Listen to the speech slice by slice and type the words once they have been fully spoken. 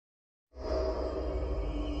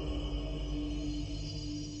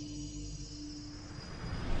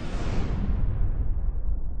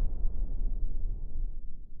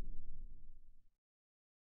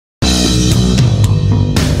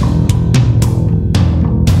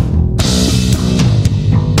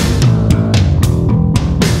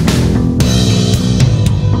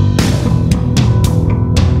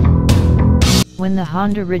When the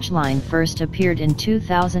Honda Ridgeline first appeared in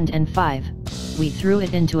 2005, we threw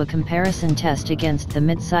it into a comparison test against the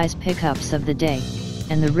midsize pickups of the day,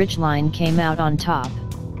 and the Ridgeline came out on top.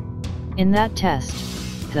 In that test,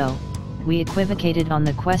 though, we equivocated on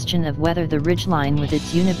the question of whether the Ridgeline with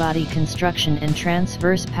its unibody construction and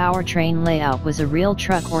transverse powertrain layout was a real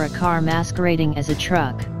truck or a car masquerading as a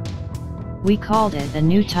truck. We called it a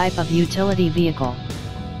new type of utility vehicle.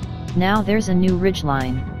 Now there's a new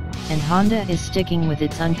Ridgeline, and Honda is sticking with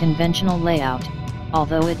its unconventional layout,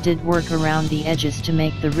 although it did work around the edges to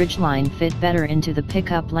make the Ridgeline fit better into the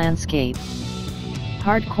pickup landscape.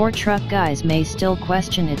 Hardcore truck guys may still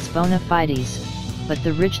question its bona fides, but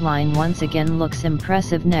the Ridgeline once again looks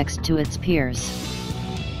impressive next to its peers.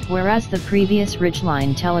 Whereas the previous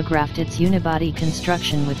Ridgeline telegraphed its unibody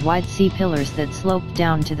construction with wide C-pillars that sloped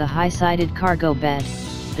down to the high-sided cargo bed,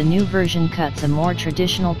 the new version cuts a more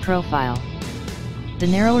traditional profile. The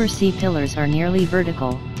narrower C-pillars are nearly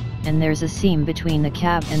vertical, and there's a seam between the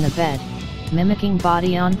cab and the bed, mimicking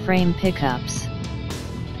body-on-frame pickups.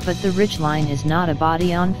 But the Ridgeline is not a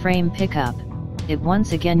body-on-frame pickup. It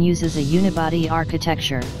once again uses a unibody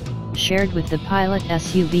architecture, shared with the Pilot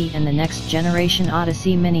SUV and the next-generation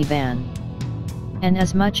Odyssey minivan. And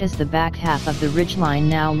as much as the back half of the Ridgeline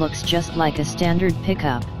now looks just like a standard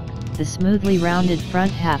pickup, the smoothly rounded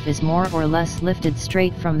front half is more or less lifted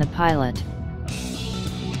straight from the Pilot.